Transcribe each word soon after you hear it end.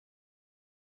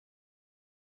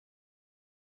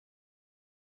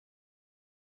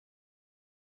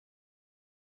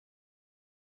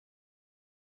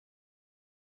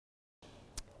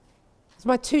So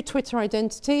my two Twitter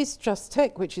identities,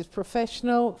 JustTech, which is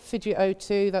professional,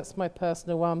 Fidget02, that's my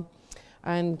personal one.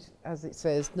 And as it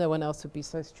says, no one else would be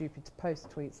so stupid to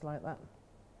post tweets like that.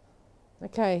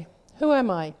 Okay, who am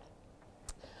I?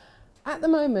 At the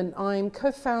moment, I'm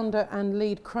co-founder and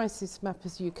lead Crisis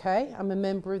Mappers UK. I'm a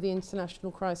member of the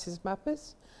International Crisis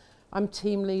Mappers. I'm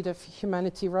team leader for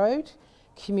Humanity Road,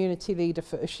 community leader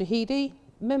for Ushahidi,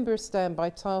 member of Standby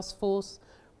Task Force,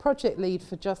 project lead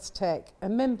for JustTech, a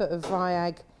member of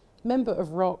VIAG, member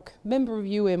of ROC, member of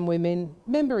UN Women,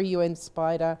 member of UN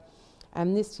Spider,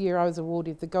 and this year I was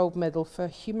awarded the gold medal for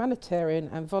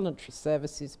humanitarian and voluntary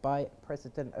services by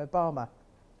President Obama.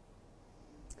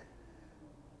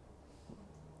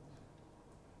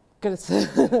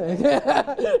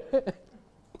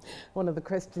 One of the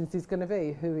questions is going to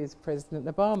be, who is President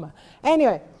Obama?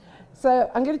 Anyway, so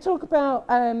I'm going to talk about,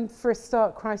 for a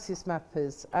start, Crisis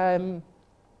Mappers.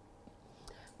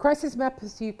 Crisis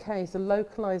Mappers UK is a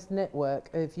localised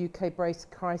network of UK-based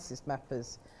crisis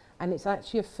mappers, and it's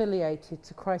actually affiliated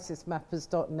to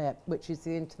crisismappers.net, which is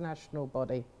the international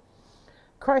body.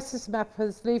 Crisis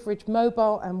Mappers leverage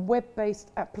mobile and web-based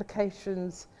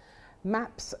applications,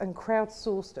 maps and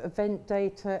crowdsourced event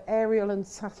data, aerial and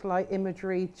satellite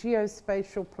imagery,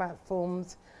 geospatial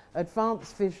platforms,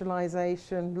 advanced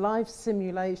visualization, live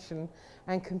simulation,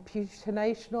 and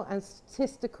computational and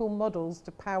statistical models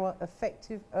to power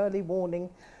effective early warning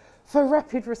for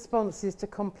rapid responses to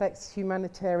complex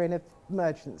humanitarian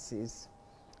emergencies.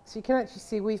 So you can actually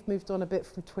see we've moved on a bit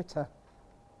from Twitter,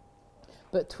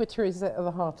 but Twitter is at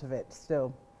the heart of it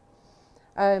still.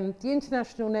 The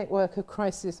International Network of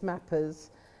Crisis Mappers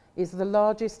is the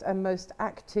largest and most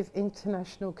active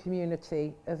international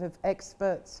community of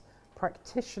experts,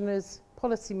 practitioners,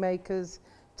 policymakers,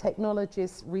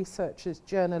 technologists, researchers,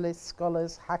 journalists,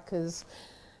 scholars, hackers,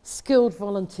 skilled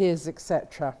volunteers,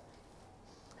 etc.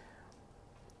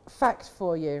 Fact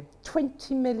for you,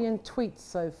 20 million tweets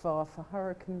so far for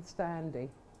Hurricane Sandy.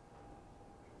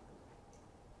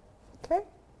 Okay,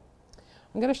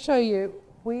 I'm going to show you,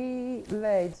 we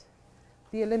led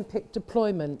the Olympic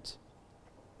deployment.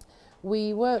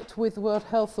 We worked with the World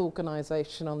Health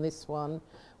Organization on this one.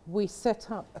 We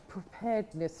set up a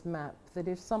preparedness map that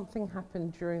if something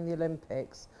happened during the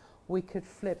Olympics, we could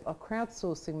flip our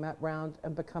crowdsourcing map round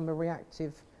and become a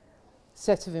reactive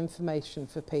set of information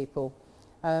for people.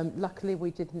 Luckily,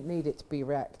 we didn't need it to be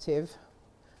reactive.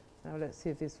 Now let's see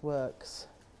if this works.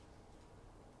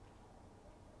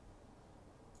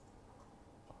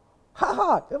 Ha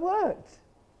ha, it worked.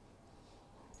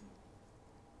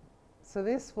 So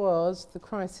this was the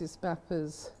Crisis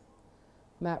Mappers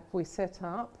map we set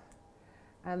up,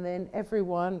 and then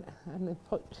everyone, and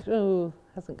the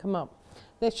hasn't come up.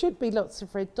 There should be lots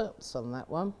of red dots on that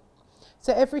one.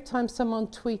 So every time someone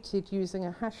tweeted using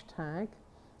a hashtag,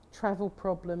 travel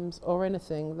problems or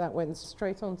anything, that went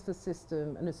straight onto the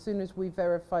system, and as soon as we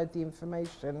verified the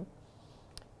information,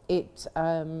 it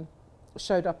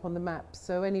showed up on the map,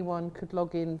 so anyone could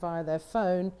log in via their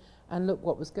phone and look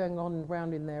what was going on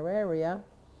around in their area,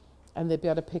 and they'd be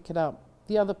able to pick it up.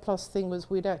 The other plus thing was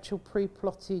we'd actually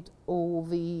pre-plotted all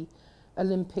the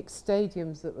Olympic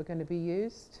stadiums that were going to be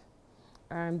used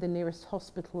and the nearest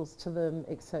hospitals to them,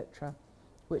 etc.,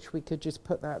 which we could just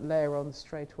put that layer on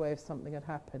straight away if something had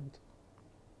happened.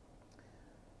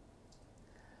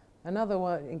 Another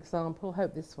one example,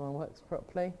 hope this one works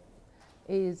properly,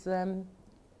 is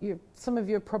some of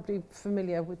you are probably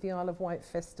familiar with the Isle of Wight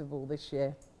festival this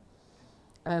year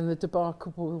and the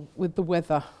debacle with the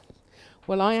weather.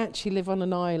 Well, I actually live on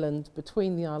an island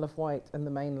between the Isle of Wight and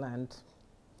the mainland.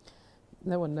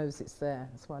 No one knows it's there,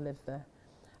 that's why I live there.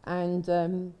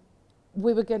 And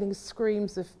we were getting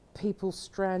screams of people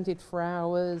stranded for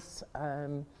hours.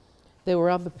 There were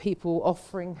other people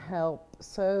offering help.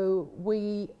 So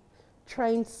we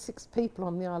trained 6 people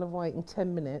on the Isle of Wight in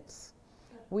 10 minutes.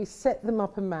 We set them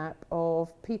up a map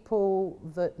of people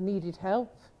that needed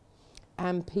help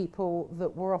and people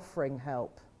that were offering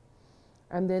help.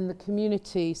 And then the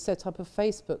community set up a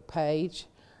Facebook page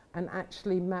and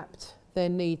actually mapped their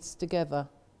needs together.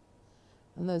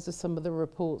 And those are some of the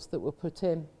reports that were put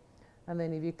in. And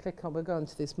then if you click on, we'll go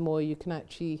into this more, you can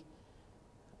actually,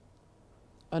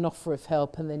 an offer of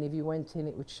help, and then if you went in,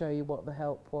 it would show you what the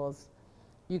help was.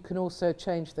 You can also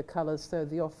change the colours, so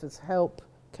the offers help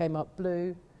came up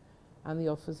blue, and the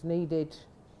offers needed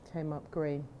came up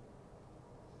green.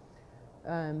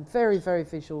 Very, very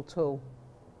visual tool.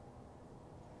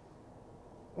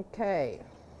 Okay,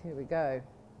 here we go.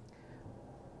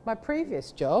 My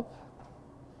previous job,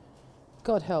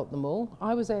 God help them all,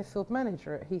 I was airfield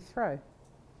manager at Heathrow.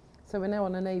 So we're now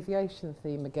on an aviation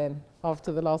theme again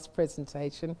after the last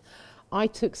presentation. I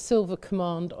took Silver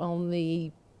Command on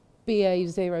the BA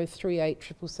 038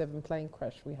 plane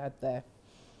crash we had there,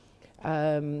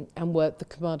 and worked the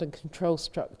command and control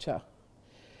structure.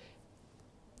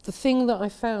 The thing that I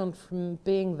found from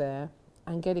being there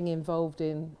and getting involved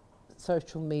in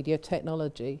social media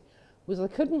technology was I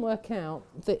couldn't work out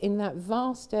that in that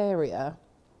vast area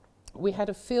we had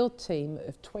a field team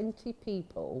of 20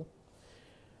 people,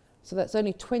 so that's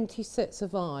only 20 sets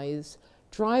of eyes,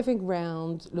 driving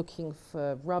round looking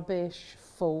for rubbish,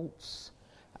 faults,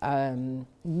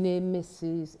 near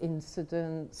misses,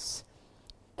 incidents,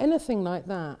 anything like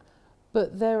that.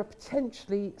 But there are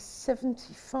potentially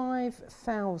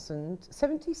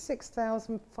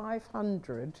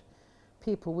 76,500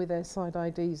 people with their side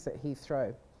IDs at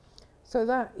Heathrow. So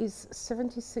that is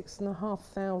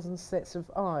 76,500 sets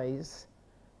of eyes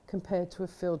compared to a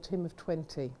field team of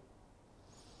 20.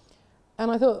 And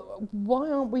I thought,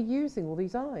 why aren't we using all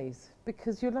these eyes?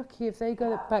 Because you're lucky if they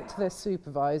go back to their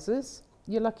supervisors.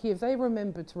 You're lucky if they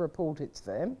remember to report it to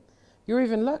them. You're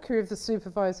even luckier if the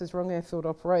supervisor's wrong airfield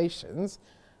operations.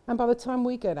 And by the time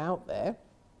we get out there,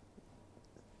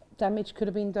 damage could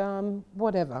have been done,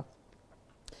 whatever.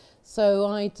 So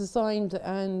I designed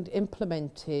and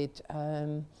implemented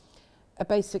a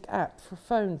basic app for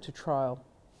phone to trial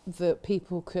that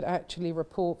people could actually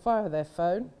report via their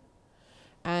phone,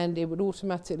 and it would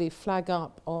automatically flag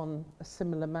up on a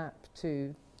similar map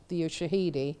to the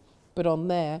Ushahidi, but on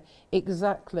there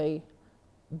exactly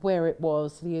where it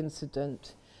was, the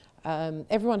incident.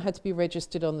 Everyone had to be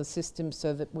registered on the system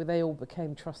so that they all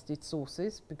became trusted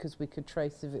sources, because we could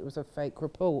trace if it was a fake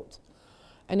report.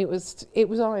 And it was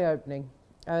eye-opening.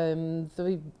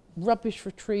 The rubbish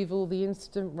retrieval, the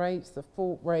incident rates, the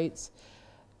fault rates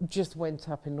just went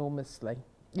up enormously.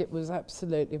 It was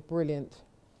absolutely brilliant.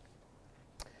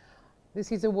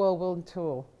 This is a whirlwind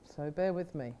tour, so bear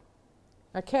with me.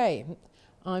 Okay,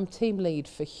 I'm team lead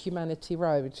for Humanity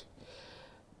Road.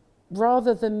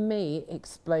 Rather than me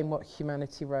explain what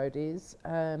Humanity Road is,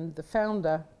 the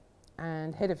founder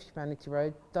and head of Humanity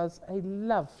Road does a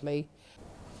lovely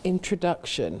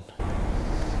introduction.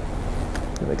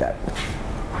 Here we go.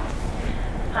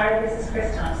 Hi, this is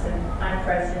Chris Thompson. I'm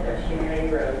president of Humanity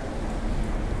Road.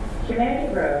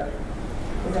 Humanity Road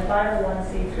is a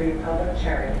 501c3 public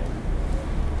charity.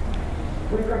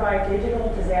 We provide digital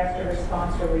disaster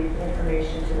response relief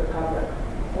information to the public.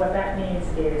 What that means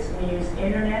is we use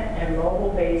internet and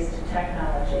mobile-based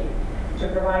technology to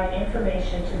provide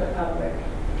information to the public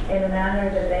in a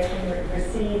manner that they can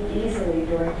receive easily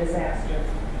during disaster,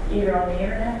 either on the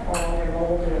internet or on their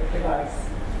mobile device.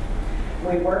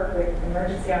 We work with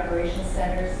emergency operations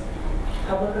centers,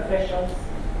 public officials,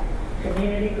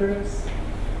 community groups,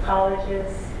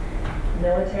 colleges,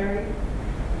 military,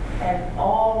 and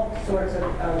all sorts of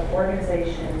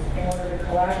organizations in order to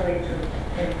collaborate to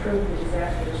improve the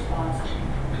disaster response chain.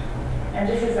 And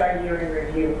this is our year in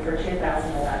review for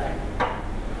 2011.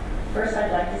 First,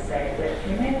 I'd like to say that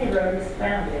Humanity Road was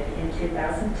founded in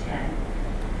 2010,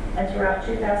 and throughout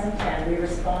 2010 we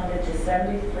responded to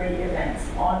 73 events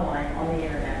online on the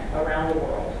internet around the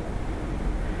world.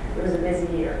 It was a busy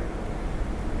year.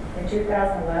 In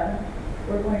 2011,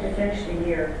 we're going to finish the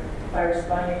year by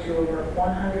responding to over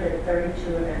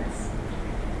 132 events.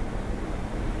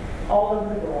 All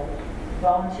over the world,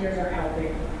 volunteers are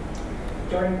helping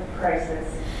during crisis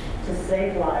to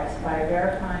save lives by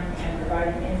verifying and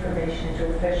providing information to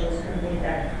officials who need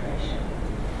that information.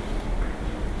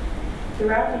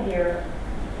 Throughout the year,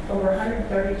 over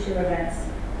 132 events,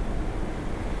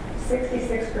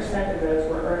 66% of those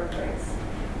were earthquakes.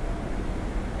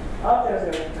 Of those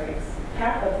earthquakes,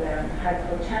 half of them had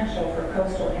potential for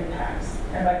coastal impacts.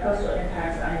 And by coastal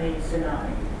impacts, I mean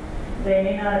tsunami. They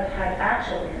may not have had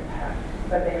actual impact,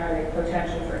 but they had a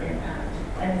potential for impact.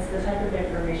 And it's the type of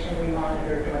information we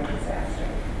monitor during disaster.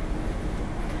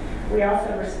 We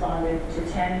also responded to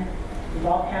 10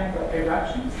 volcanic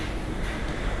eruptions,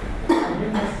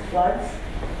 numerous floods,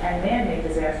 and man-made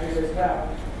disasters as well,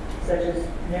 such as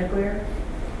nuclear,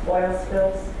 oil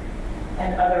spills,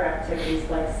 and other activities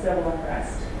like civil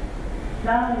unrest.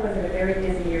 Not only was it a very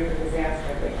busy year for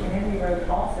disaster, but Humanity Road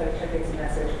also took its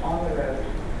message on the road,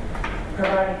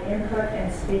 providing input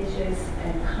and speeches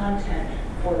and content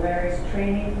for various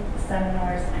training,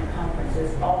 seminars, and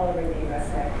conferences all over the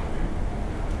USA.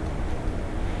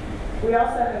 We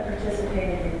also have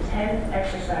participated in 10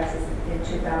 exercises in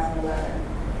 2011.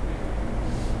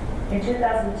 In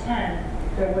 2010,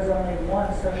 there was only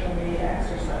one social media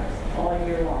exercise all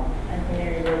year long, and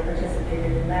Humanity Road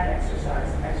participated in that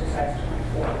exercise, exercise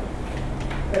 24.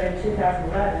 But in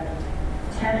 2011,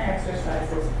 10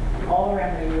 exercises all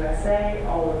around the USA,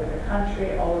 all over the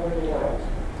country, all over the world.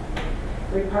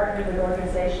 We partnered with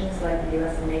organizations like the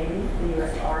U.S. Navy, the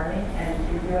U.S. Army, and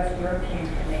the U.S. European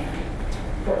Command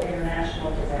for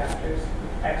international disasters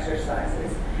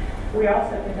exercises. We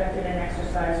also conducted an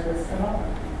exercise with Samoa.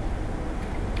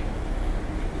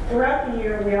 Throughout the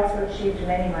year, we also achieved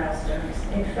many milestones.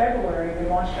 In February, we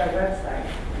launched our website.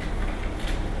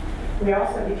 We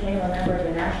also became a member of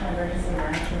the National Emergency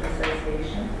Management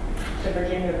Association, the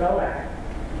Virginia VOAC,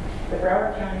 the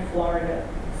Broward County, Florida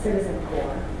Citizen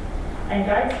Corps, and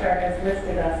GuideStar has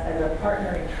listed us as a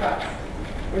partner in trust,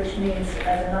 which means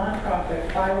as a nonprofit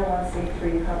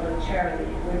 501c3 public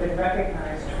charity, we've been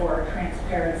recognized for our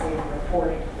transparency and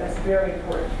reporting. That's very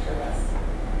important to us.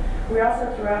 We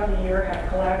also, throughout the year, have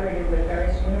collaborated with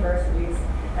various universities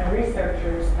and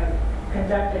researchers have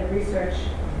conducted research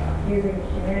using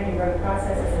community road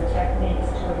processes and techniques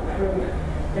to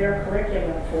improve their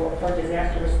curriculum for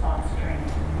disaster response training.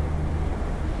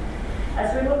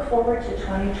 As we look forward to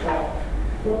 2012,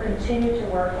 we'll continue to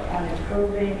work on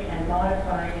improving and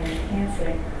modifying and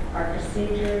enhancing our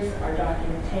procedures, our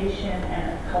documentation,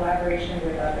 and collaboration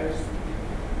with others.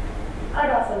 I'd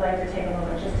also like to take a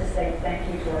moment just to say thank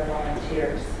you to our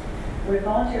volunteers. With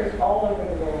volunteers all over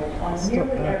the world, on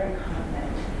nearly every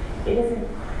continent, it is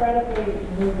incredibly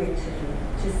moving to me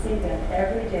to see them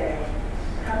every day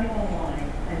coming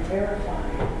online and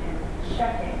verifying and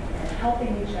checking and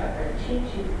helping each other,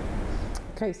 teaching.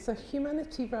 Okay, so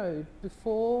Humanity Road,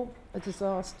 before a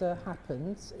disaster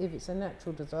happens, if it's a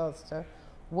natural disaster,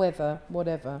 weather,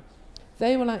 whatever,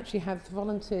 they will actually have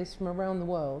volunteers from around the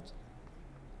world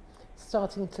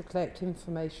starting to collect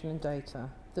information and data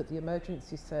that the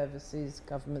emergency services,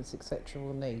 governments, etc.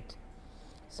 will need.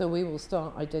 So we will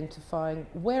start identifying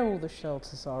where all the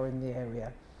shelters are in the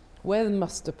area, where the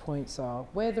muster points are,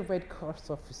 where the Red Cross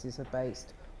offices are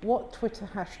based, what Twitter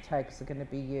hashtags are going to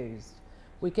be used.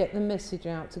 We get the message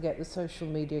out to get the social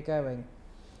media going.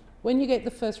 When you get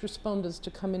the first responders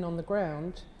to come in on the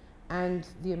ground and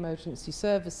the emergency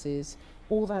services,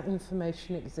 all that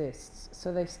information exists.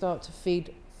 So they start to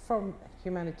feed from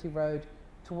Humanity Road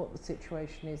to what the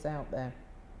situation is out there.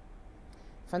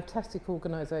 Fantastic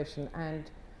organisation, and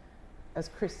as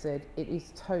Chris said, it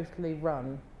is totally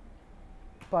run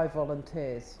by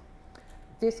volunteers.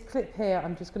 This clip here,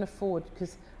 I'm just going to forward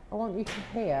because I want you to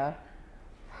hear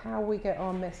how we get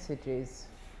our messages,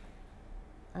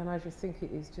 and I just think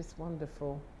it is just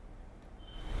wonderful.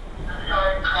 I'm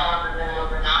sorry to call in the middle of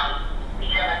the night. We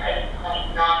have an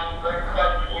 8.9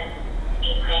 earthquake in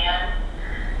Japan,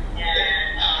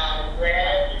 and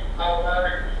red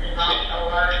alert, tsunami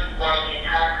alert for the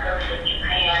entire coast of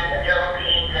Japan, the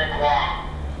Philippines, and Guam.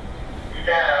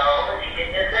 So, if you get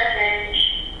this message,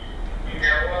 you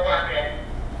know we're working.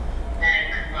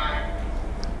 Thanks,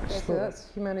 bye. So that's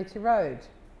Humanity Road.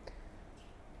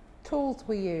 Tools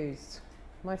we used.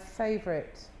 My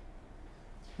favourite.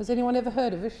 Has anyone ever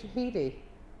heard of Ushahidi?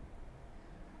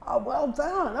 Oh, well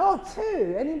done. Oh,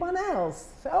 two. Anyone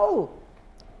else? Oh,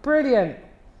 brilliant.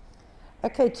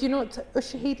 Okay, do you know what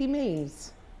Ushahidi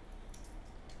means?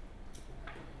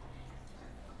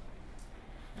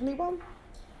 Anyone?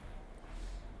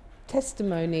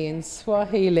 Testimony in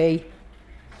Swahili.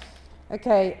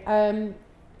 Okay,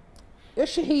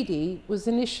 Ushahidi was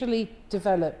initially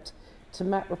developed to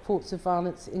map reports of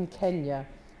violence in Kenya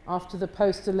after the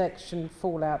post-election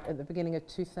fallout at the beginning of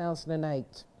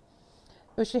 2008.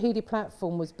 Ushahidi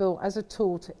platform was built as a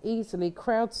tool to easily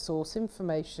crowdsource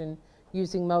information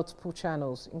using multiple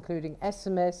channels, including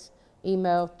SMS,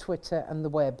 email, Twitter, and the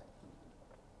web.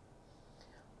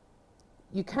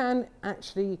 You can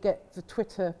actually get the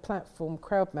Twitter platform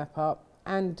CrowdMap up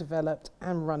and developed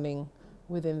and running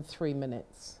within 3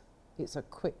 minutes. It's a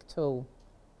quick tool.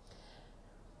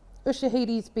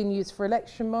 Ushahidi's been used for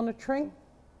election monitoring.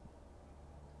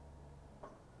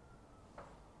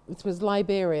 It was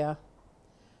Liberia,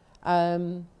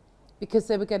 because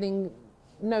they were getting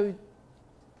no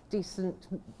decent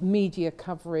media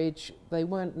coverage. They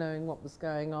weren't knowing what was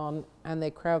going on, and they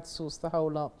crowdsourced the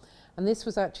whole lot. And this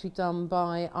was actually done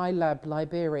by iLab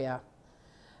Liberia.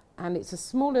 And it's a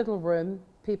small little room,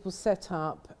 people set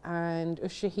up, and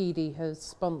Ushahidi has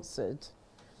sponsored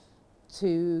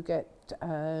to get,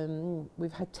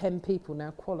 we've had 10 people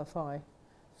now qualify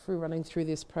through running through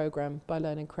this program by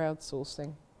learning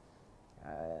crowdsourcing.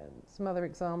 Some other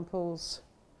examples.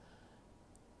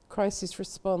 Crisis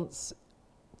response.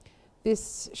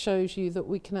 This shows you that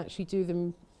we can actually do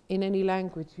them in any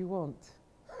language you want.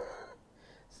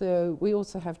 So we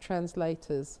also have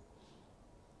translators.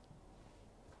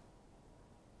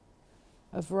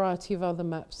 A variety of other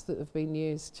maps that have been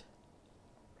used.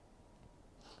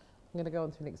 I'm going to go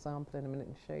on to an example in a minute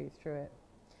and show you through it.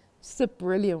 This is a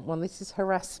brilliant one. This is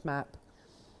Harass Map.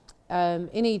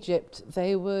 in Egypt,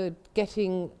 they were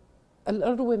getting, a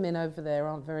lot of women over there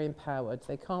aren't very empowered.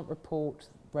 They can't report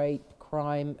rape,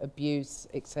 crime, abuse,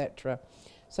 etc.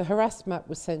 So harass map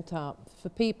was sent up for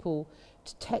people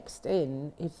to text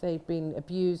in if they'd been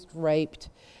abused, raped.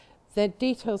 Their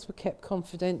details were kept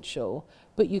confidential,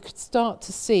 but you could start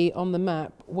to see on the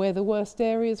map where the worst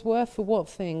areas were for what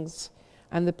things,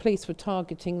 and the police were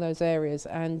targeting those areas.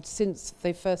 And since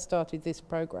they first started this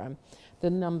program, the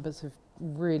numbers have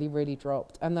really, really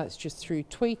dropped. And that's just through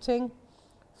tweeting,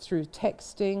 through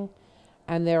texting,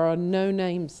 and there are no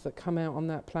names that come out on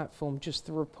that platform, just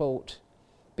the report,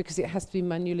 because it has to be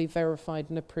manually verified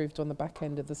and approved on the back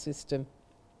end of the system.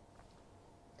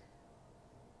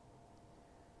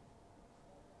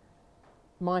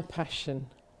 My passion.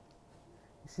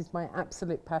 This is my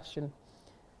absolute passion.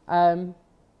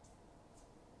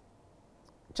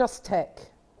 Just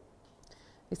tech.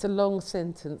 It's a long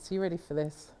sentence. Are you ready for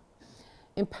this?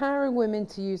 Empowering women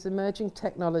to use emerging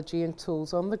technology and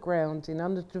tools on the ground in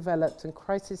underdeveloped and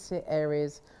crisis-hit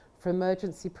areas for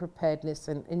emergency preparedness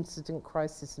and incident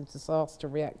crisis and disaster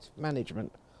reactive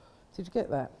management. Did you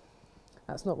get that?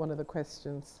 That's not one of the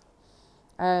questions.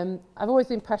 I've always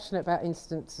been passionate about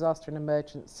incident, disaster and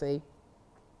emergency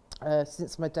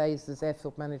since my days as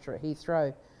airfield manager at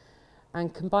Heathrow.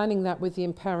 And combining that with the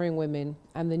empowering women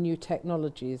and the new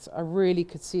technologies, I really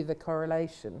could see the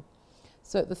correlation.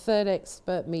 So at the third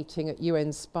expert meeting at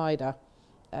UN SPIDER,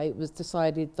 it was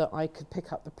decided that I could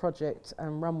pick up the project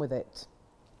and run with it.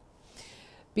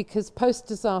 Because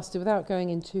post-disaster, without going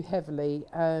in too heavily,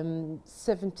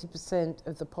 70%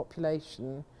 of the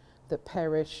population that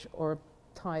perish or are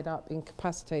tied up,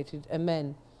 incapacitated, are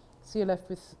men. So you're left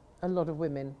with a lot of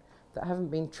women that haven't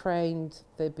been trained,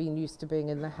 they've been used to being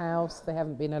in the house, they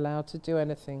haven't been allowed to do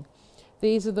anything.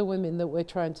 These are the women that we're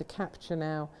trying to capture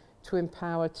now, to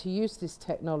empower, to use this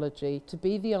technology, to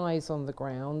be the eyes on the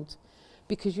ground,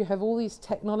 because you have all these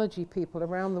technology people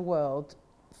around the world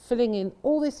filling in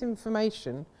all this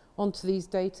information onto these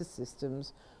data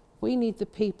systems. We need the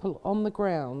people on the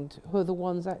ground who are the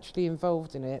ones actually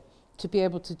involved in it to be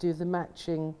able to do the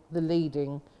matching, the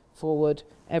leading forward,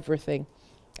 everything.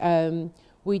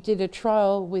 We did a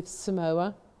trial with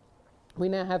Samoa. We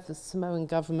now have the Samoan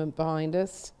government behind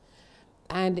us,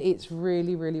 and it's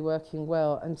really, really working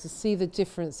well. And to see the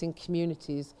difference in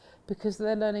communities, because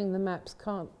they're learning the maps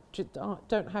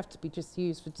don't have to be just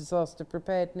used for disaster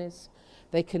preparedness.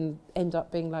 They can end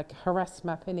up being like a harass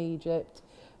map in Egypt.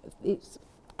 It's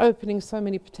opening so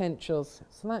many potentials.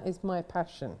 So that is my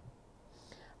passion.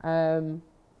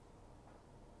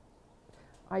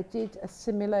 I did a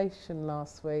simulation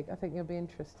last week. I think you'll be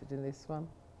interested in this one.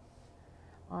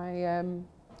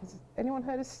 Has anyone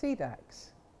heard of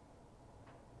CDAX?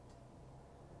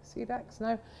 CDAX?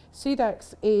 No?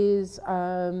 CDAX is,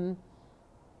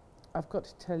 I've got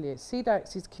to tell you,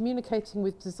 CDAX is communicating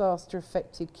with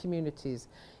disaster-affected communities.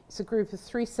 It's a group of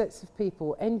 3 sets of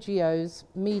people, NGOs,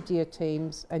 media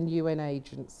teams, and UN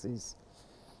agencies.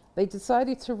 They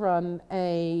decided to run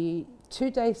a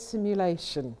 2-day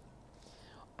simulation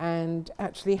and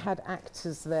actually had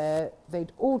actors there.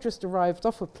 They'd all just arrived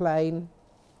off a plane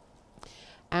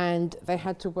and they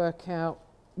had to work out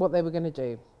what they were going to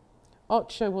do.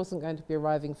 Ocho wasn't going to be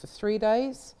arriving for 3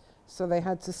 days, so they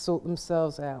had to sort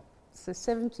themselves out. So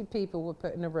 70 people were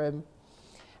put in a room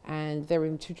and they were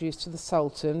introduced to the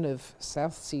Sultan of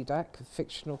South CDAC, a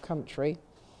fictional country.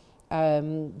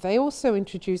 They also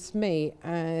introduced me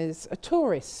as a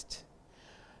tourist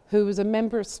who was a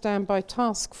member of Standby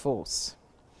Task Force,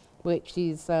 which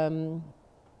is a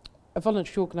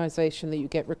voluntary organisation that you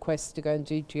get requests to go and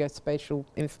do geospatial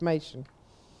information.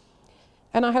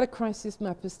 And I had a crisis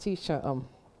mappers t-shirt on.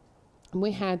 And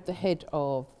we had the head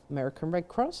of American Red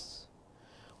Cross,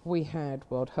 we had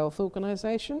World Health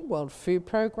Organization, World Food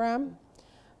Programme,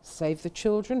 Save the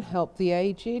Children, Help the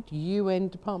Aged, UN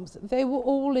departments. They were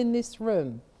all in this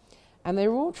room and they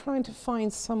were all trying to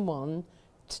find someone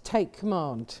to take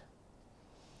command.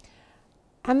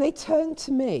 And they turned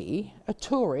to me, a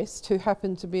tourist who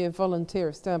happened to be a volunteer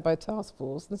of Standby Task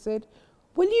Force, and said,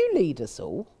 "Will you lead us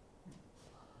all?"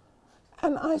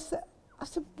 And I said,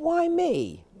 "Why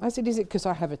me?" I said, "Is it because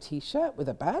I have a t-shirt with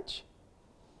a badge?"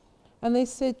 And they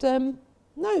said,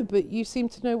 "No, but you seem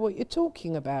to know what you're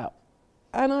talking about."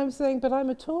 And I was saying, "But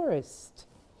I'm a tourist."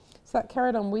 So that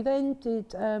carried on. We then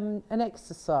did an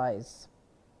exercise.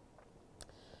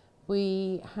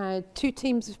 We had 2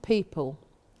 teams of people.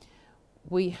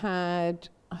 We had,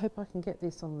 I hope I can get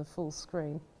this on the full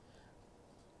screen.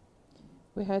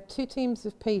 We had 2 teams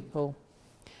of people,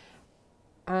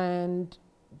 and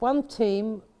one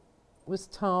team was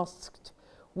tasked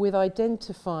with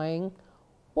identifying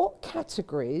what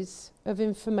categories of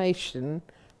information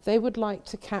they would like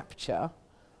to capture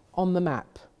on the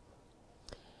map.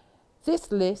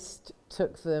 This list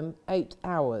took them 8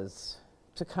 hours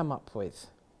to come up with.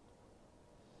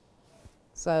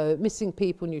 So missing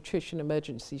people, nutrition,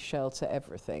 emergency shelter,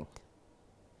 everything.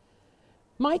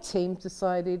 My team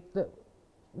decided that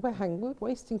we're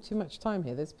wasting too much time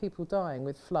here. There's people dying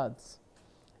with floods.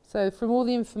 So from all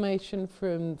the information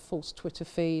from false Twitter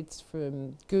feeds,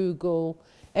 from Google,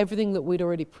 everything that we'd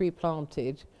already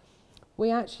pre-planted, we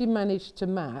actually managed to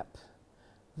map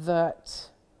that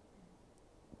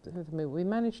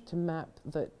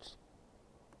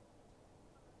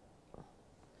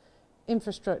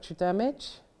infrastructure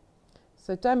damage,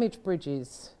 so damaged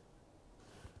bridges,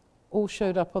 all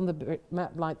showed up on the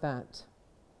map like that.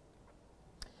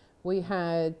 We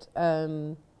had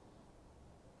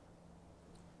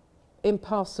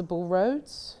impassable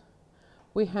roads.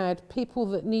 We had people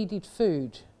that needed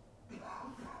food.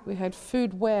 We had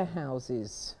food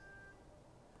warehouses.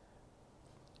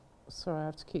 Sorry, I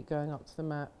have to keep going up to the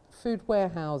map. Food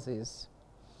warehouses.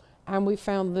 And we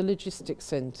found the logistics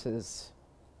centres.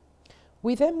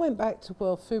 We then went back to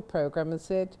World Food Programme and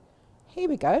said, here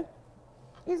we go.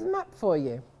 Here's a map for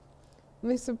you. And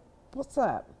they said, what's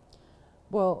that?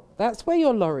 Well, that's where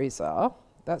your lorries are.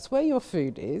 That's where your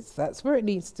food is. That's where it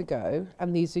needs to go.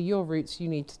 And these are your routes you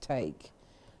need to take.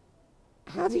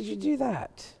 How did you do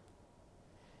that?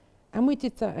 And we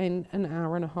did that in an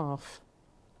hour and a half.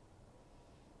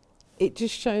 It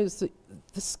just shows that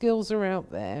the skills are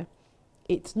out there.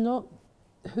 It's not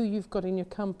who you've got in your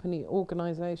company,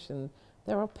 organisation.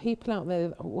 There are people out there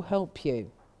that will help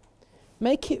you.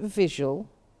 Make it visual,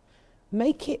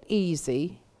 make it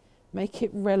easy, make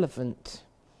it relevant,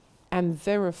 and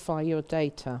verify your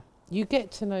data. You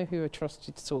get to know who are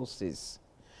trusted sources.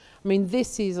 I mean,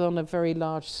 this is on a very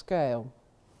large scale.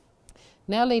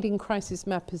 Now leading Crisis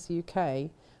Mappers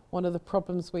UK, one of the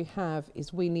problems we have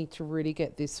is we need to really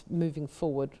get this moving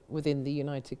forward within the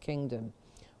United Kingdom.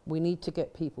 We need to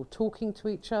get people talking to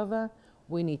each other.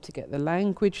 We need to get the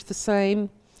language the same.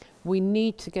 We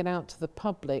need to get out to the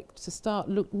public to start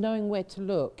knowing where to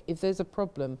look if there's a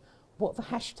problem, what the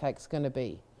hashtag's going to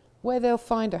be, where they'll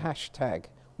find a hashtag,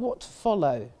 what to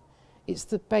follow. It's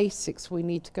the basics we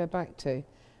need to go back to.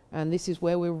 And this is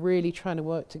where we're really trying to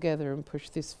work together and push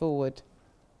this forward.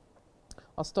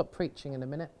 I'll stop preaching in a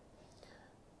minute.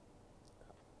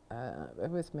 Bear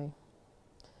with me.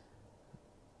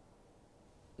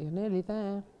 You're nearly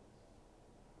there.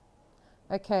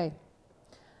 Okay.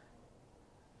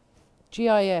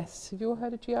 GIS. Have you all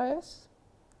heard of GIS?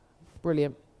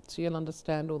 Brilliant. So you'll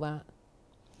understand all that.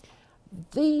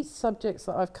 These subjects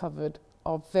that I've covered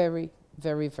are very,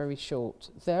 very, very short.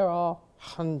 There are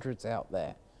hundreds out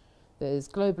there. There's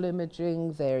global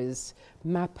imaging, there is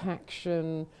map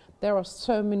action. There are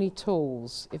so many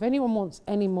tools. If anyone wants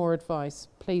any more advice,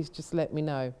 please just let me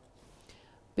know.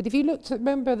 But if you looked at,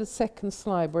 remember the second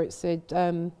slide where it said,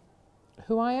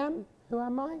 who I am, who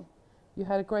am I? You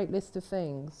had a great list of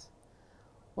things.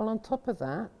 Well, on top of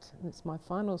that, and it's my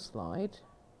final slide,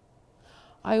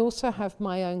 I also have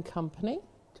my own company,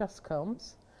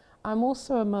 JusComms. I'm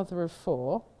also a mother of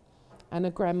 4 and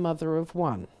a grandmother of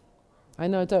 1. I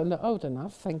know I don't look old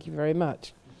enough, thank you very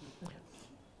much.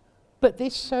 But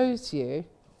this shows you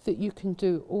that you can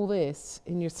do all this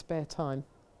in your spare time.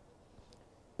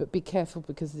 But be careful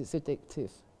because it's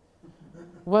addictive.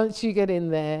 Once you get in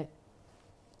there,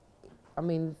 I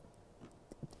mean,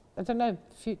 I don't know,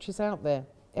 the future's out there.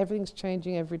 Everything's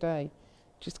changing every day.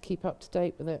 Just keep up to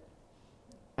date with it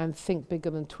and think bigger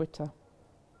than Twitter.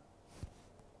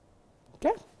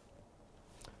 Okay?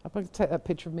 I'm going to take that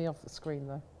picture of me off the screen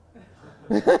though.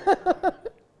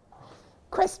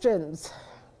 Questions?